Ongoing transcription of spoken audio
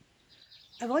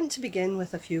I want to begin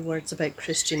with a few words about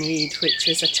Christian Aid, which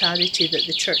is a charity that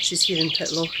the churches here in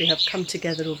Pitlochry have come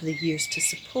together over the years to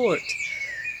support.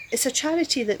 It's a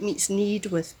charity that meets need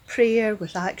with prayer,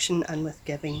 with action and with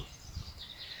giving.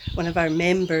 One of our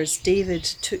members, David,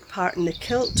 took part in the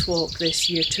Kilt Walk this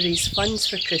year to raise funds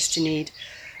for Christian Aid,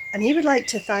 and he would like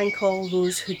to thank all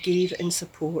those who gave in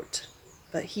support.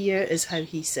 But here is how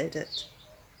he said it.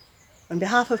 On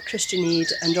behalf of Christian Aid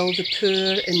and all the poor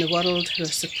in the world who are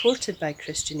supported by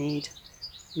Christian Aid,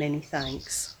 many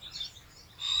thanks.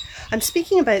 I'm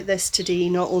speaking about this today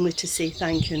not only to say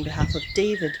thank you on behalf of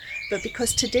David, but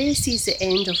because today sees the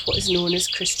end of what is known as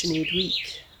Christian Aid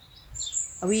Week.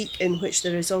 A week in which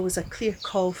there is always a clear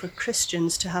call for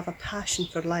Christians to have a passion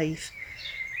for life,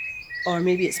 or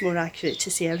maybe it's more accurate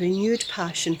to say a renewed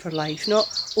passion for life,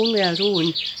 not only our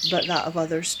own, but that of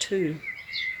others too.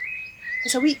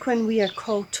 It's a week when we are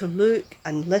called to look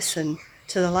and listen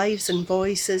to the lives and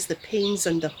voices, the pains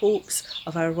and the hopes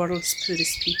of our world's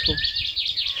poorest people.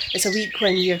 It's a week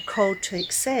when we are called to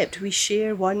accept we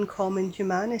share one common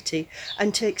humanity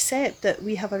and to accept that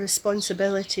we have a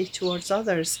responsibility towards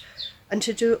others and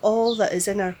to do all that is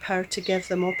in our power to give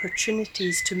them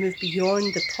opportunities to move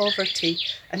beyond the poverty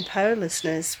and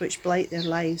powerlessness which blight their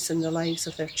lives and the lives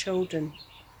of their children.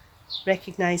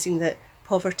 Recognising that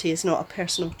poverty is not a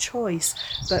personal choice,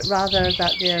 but rather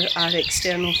that there are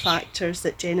external factors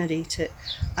that generate it,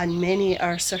 and many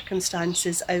are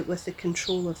circumstances out with the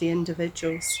control of the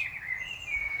individuals.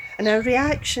 And our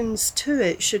reactions to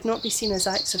it should not be seen as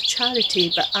acts of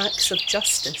charity, but acts of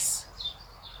justice.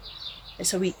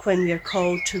 It's a week when we are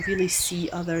called to really see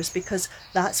others, because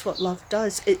that's what love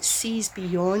does. It sees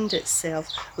beyond itself.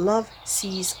 Love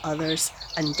sees others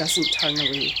and doesn't turn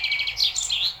away.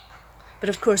 But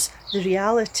of course, the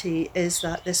reality is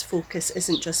that this focus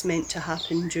isn't just meant to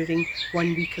happen during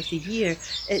 1 week of the year.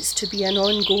 It's to be an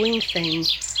ongoing thing,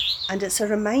 and it's a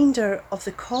reminder of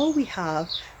the call we have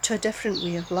to a different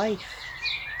way of life.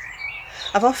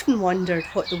 I've often wondered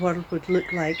what the world would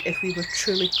look like if we were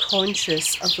truly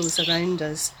conscious of those around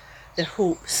us, their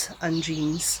hopes and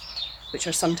dreams, which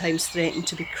are sometimes threatened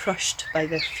to be crushed by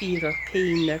their fear or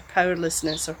pain, their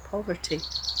powerlessness or poverty.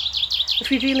 If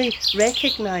we really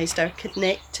recognised our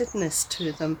connectedness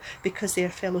to them because they are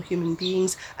fellow human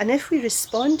beings, and if we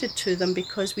responded to them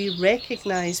because we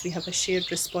recognise we have a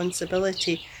shared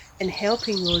responsibility in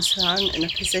helping those who aren't in a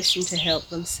position to help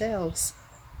themselves,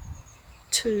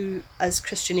 to, as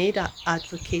Christian Aid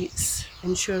advocates,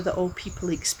 ensure that all people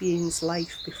experience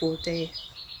life before death.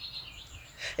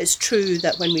 It's true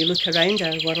that when we look around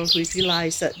our world, we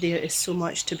realise that there is so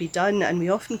much to be done, and we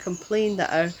often complain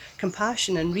that our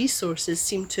compassion and resources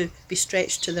seem to be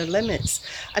stretched to their limits.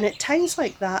 And at times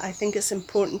like that, I think it's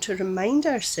important to remind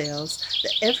ourselves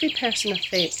that every person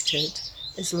affected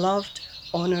is loved,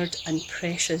 honoured and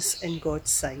precious in God's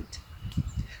sight.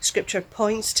 Scripture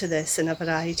points to this in a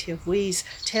variety of ways,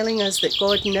 telling us that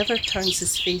God never turns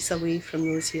his face away from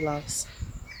those he loves.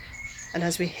 And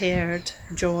as we heard,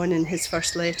 John in his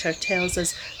first letter tells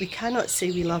us we cannot say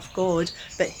we love God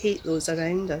but hate those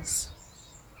around us.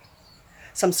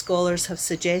 Some scholars have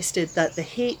suggested that the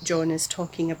hate John is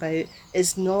talking about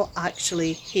is not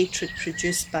actually hatred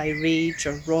produced by rage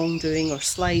or wrongdoing or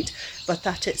slight, but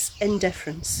that it's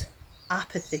indifference,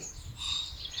 apathy.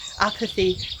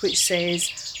 Apathy which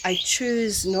says, I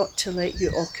choose not to let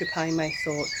you occupy my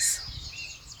thoughts.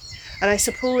 And I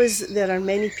suppose there are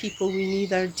many people we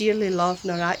neither dearly love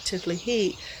nor actively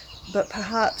hate, but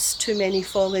perhaps too many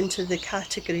fall into the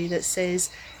category that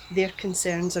says their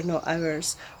concerns are not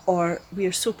ours, or we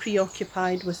are so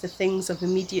preoccupied with the things of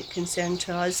immediate concern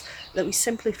to us that we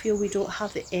simply feel we don't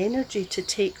have the energy to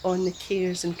take on the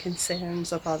cares and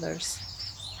concerns of others.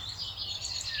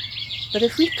 But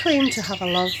if we claim to have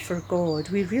a love for God,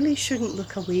 we really shouldn't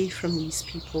look away from these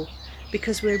people,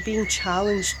 because we're being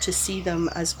challenged to see them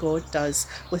as God does,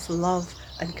 with love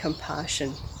and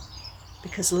compassion,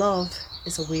 because love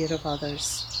is aware of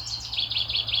others.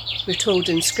 We're told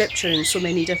in Scripture in so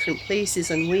many different places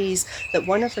and ways that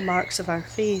one of the marks of our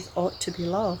faith ought to be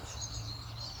love.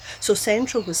 So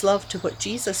central was love to what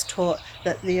Jesus taught,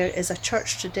 that there is a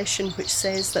church tradition which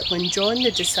says that when John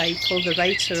the disciple, the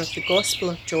writer of the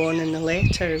Gospel of John in the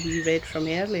letter we read from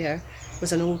earlier,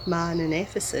 was an old man in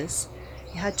Ephesus,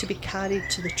 he had to be carried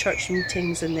to the church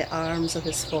meetings in the arms of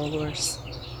his followers.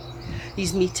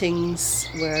 These meetings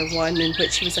were one in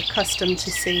which he was accustomed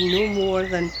to saying no more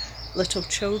than, little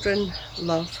children,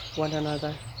 love one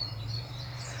another.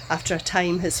 After a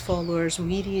time, his followers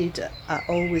wearied at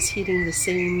always hearing the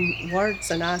same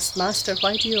words and asked, Master,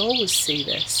 why do you always say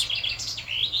this?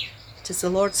 It is the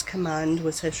Lord's command,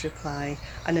 was his reply,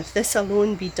 and if this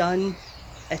alone be done,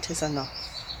 it is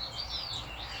enough.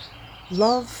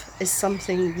 Love is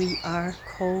something we are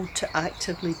called to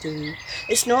actively do.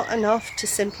 It's not enough to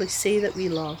simply say that we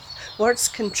love. Words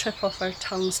can trip off our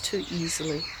tongues too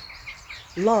easily.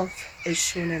 Love is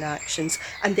shown in actions,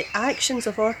 and the actions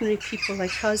of ordinary people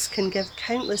like us can give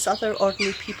countless other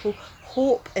ordinary people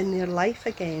hope in their life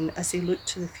again as they look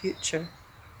to the future.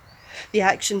 The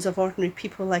actions of ordinary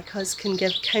people like us can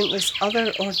give countless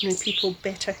other ordinary people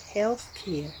better health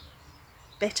care,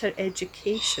 better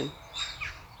education.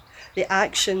 The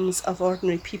actions of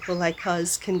ordinary people like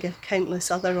us can give countless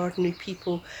other ordinary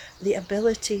people the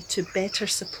ability to better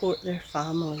support their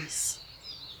families.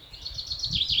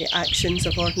 The actions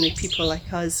of ordinary people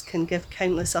like us can give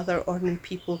countless other ordinary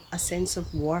people a sense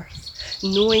of worth,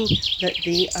 knowing that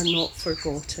they are not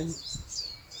forgotten.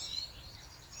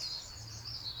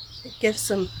 It gives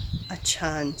them a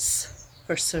chance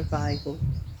for survival,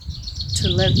 to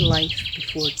live life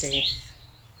before death.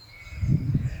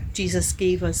 Jesus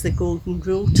gave us the golden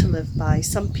rule to live by.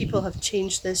 Some people have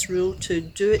changed this rule to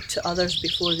do it to others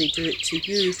before they do it to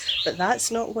you, but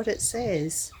that's not what it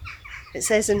says. It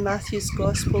says in Matthew's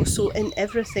Gospel, so in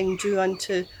everything do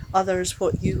unto others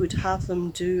what you would have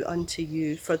them do unto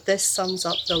you, for this sums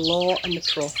up the law and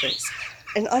the prophets.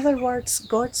 In other words,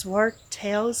 God's word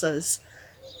tells us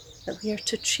that we are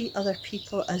to treat other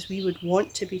people as we would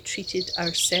want to be treated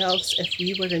ourselves if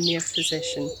we were in their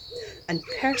position. And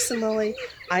personally,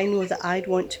 I know that I'd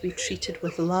want to be treated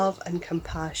with love and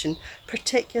compassion,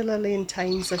 particularly in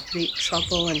times of great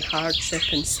trouble and hardship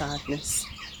and sadness.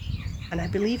 And I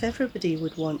believe everybody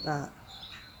would want that.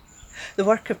 The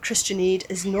work of Christian Aid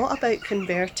is not about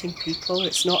converting people,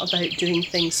 it's not about doing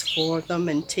things for them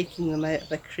and taking them out of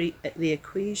the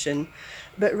equation,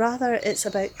 but rather it's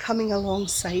about coming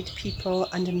alongside people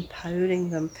and empowering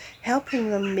them, helping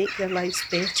them make their lives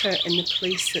better in the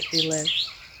place that they live.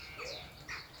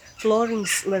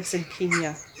 Florence lives in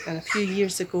Kenya, and a few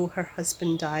years ago her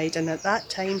husband died, and at that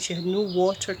time she had no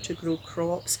water to grow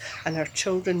crops and her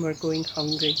children were going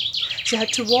hungry. She had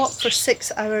to walk for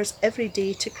 6 hours every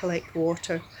day to collect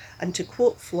water, and to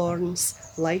quote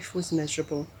Florence, life was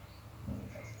miserable.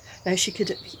 Now she could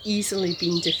have easily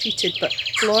been defeated, but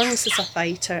Florence is a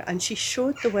fighter, and she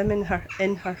showed the women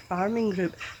in her farming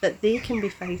group that they can be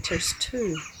fighters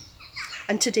too.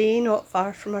 And today, not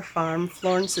far from her farm,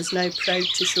 Florence is now proud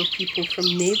to show people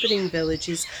from neighbouring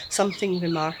villages something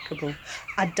remarkable,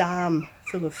 a dam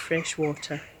full of fresh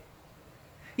water.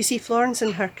 You see, Florence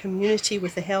and her community,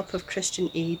 with the help of Christian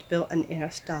Aid, built an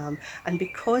earth dam, and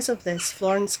because of this,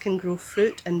 Florence can grow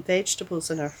fruit and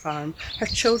vegetables on her farm. Her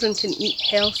children can eat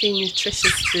healthy,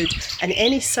 nutritious food, and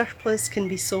any surplus can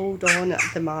be sold on at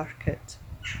the market.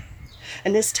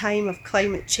 In this time of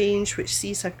climate change, which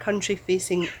sees her country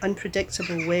facing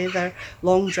unpredictable weather,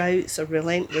 long droughts or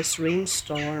relentless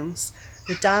rainstorms,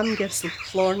 the dam gives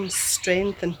Florence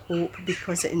strength and hope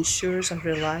because it ensures a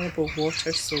reliable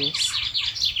water source.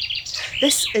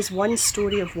 This is one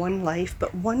story of one life,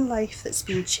 but one life that's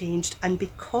been changed, and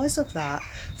because of that,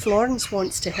 Florence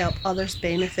wants to help others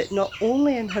benefit not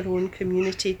only in her own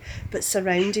community, but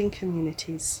surrounding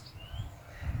communities.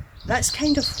 That's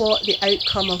kind of what the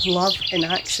outcome of love in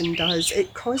action does.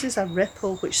 It causes a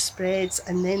ripple which spreads,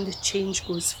 and then the change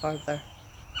goes further.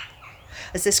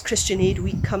 As this Christian Aid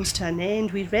Week comes to an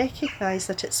end, we recognise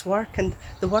that its work and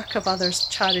the work of others,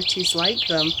 charities like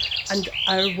them, and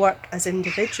our work as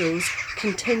individuals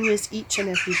continues each and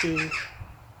every day.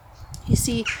 You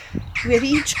see, we're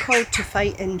each called to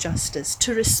fight injustice,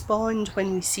 to respond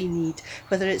when we see need,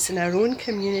 whether it's in our own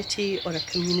community or a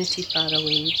community far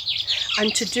away,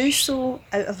 and to do so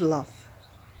out of love.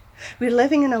 We're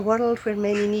living in a world where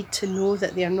many need to know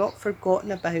that they are not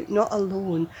forgotten about, not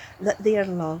alone, that they are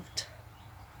loved.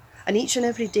 And each and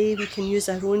every day we can use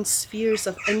our own spheres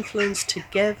of influence to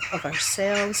give of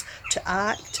ourselves, to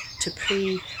act, to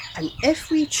pray. And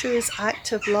if we choose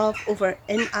active love over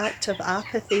inactive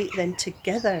apathy, then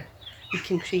together we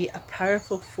can create a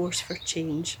powerful force for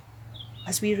change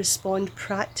as we respond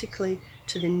practically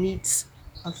to the needs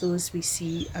of those we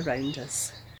see around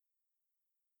us.